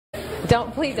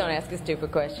Please don't ask a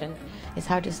stupid question. It's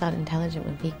hard to sound intelligent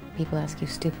when people ask you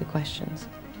stupid questions.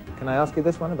 Can I ask you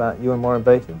this one about you and Warren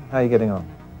Beatty? How are you getting on?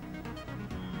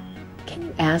 Can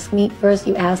you ask me first?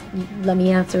 Let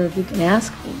me answer. If you can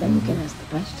ask me, then you can ask the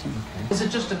question. Okay. Is it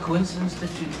just a coincidence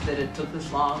that it took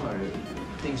this long, or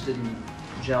things didn't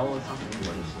gel or something?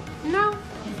 What is it? No.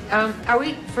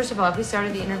 First of all, have we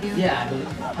started the interview? Yeah, I believe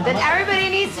so. Then everybody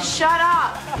needs to shut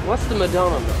up. What's the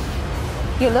Madonna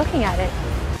though? You're looking at it.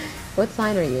 What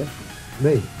sign are you?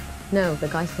 Me? No, the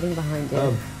guy sitting behind you.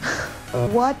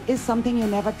 What is something you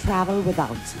never travel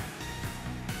without?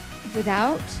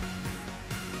 Without?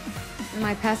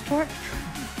 My passport?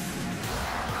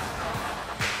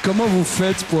 Comment vous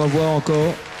faites pour avoir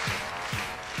encore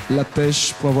la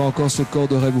pêche, pour avoir encore ce corps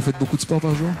de rêve? Vous faites beaucoup de sport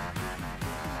par jour?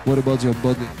 What about your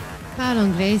body? Parle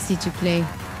anglais, s'il te plaît.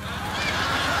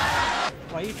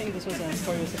 Why do you think this was a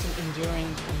story with such an enduring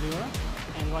allure?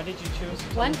 And why did you choose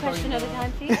to One question at a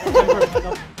time, please.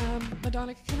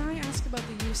 Madonna, can I ask about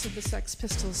the use of the Sex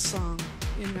Pistols song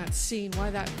in that scene?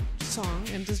 Why that song?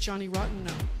 And does Johnny Rotten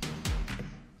know?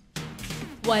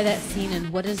 Why that scene and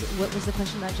what was the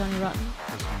question about Johnny Rotten?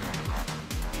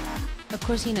 Of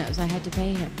course he knows. I had to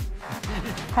pay him.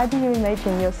 How do you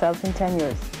imagine yourself in 10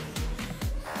 years?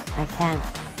 I can't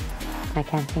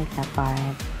think that far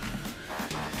ahead.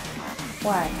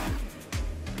 Why?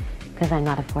 Because I'm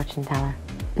not a fortune teller.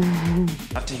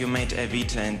 After you made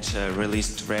Evita and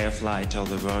released Ray of Light, all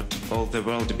the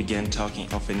world began talking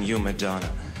of a new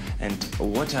Madonna. And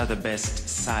what are the best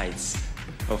sides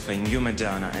of a new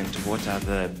Madonna, and what were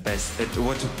the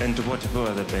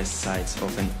best sides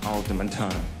of an old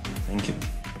Madonna? Thank you.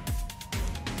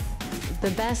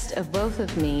 The best of both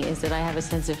of me is that I have a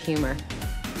sense of humor.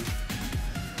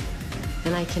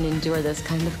 And I can endure those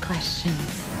kind of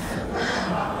questions.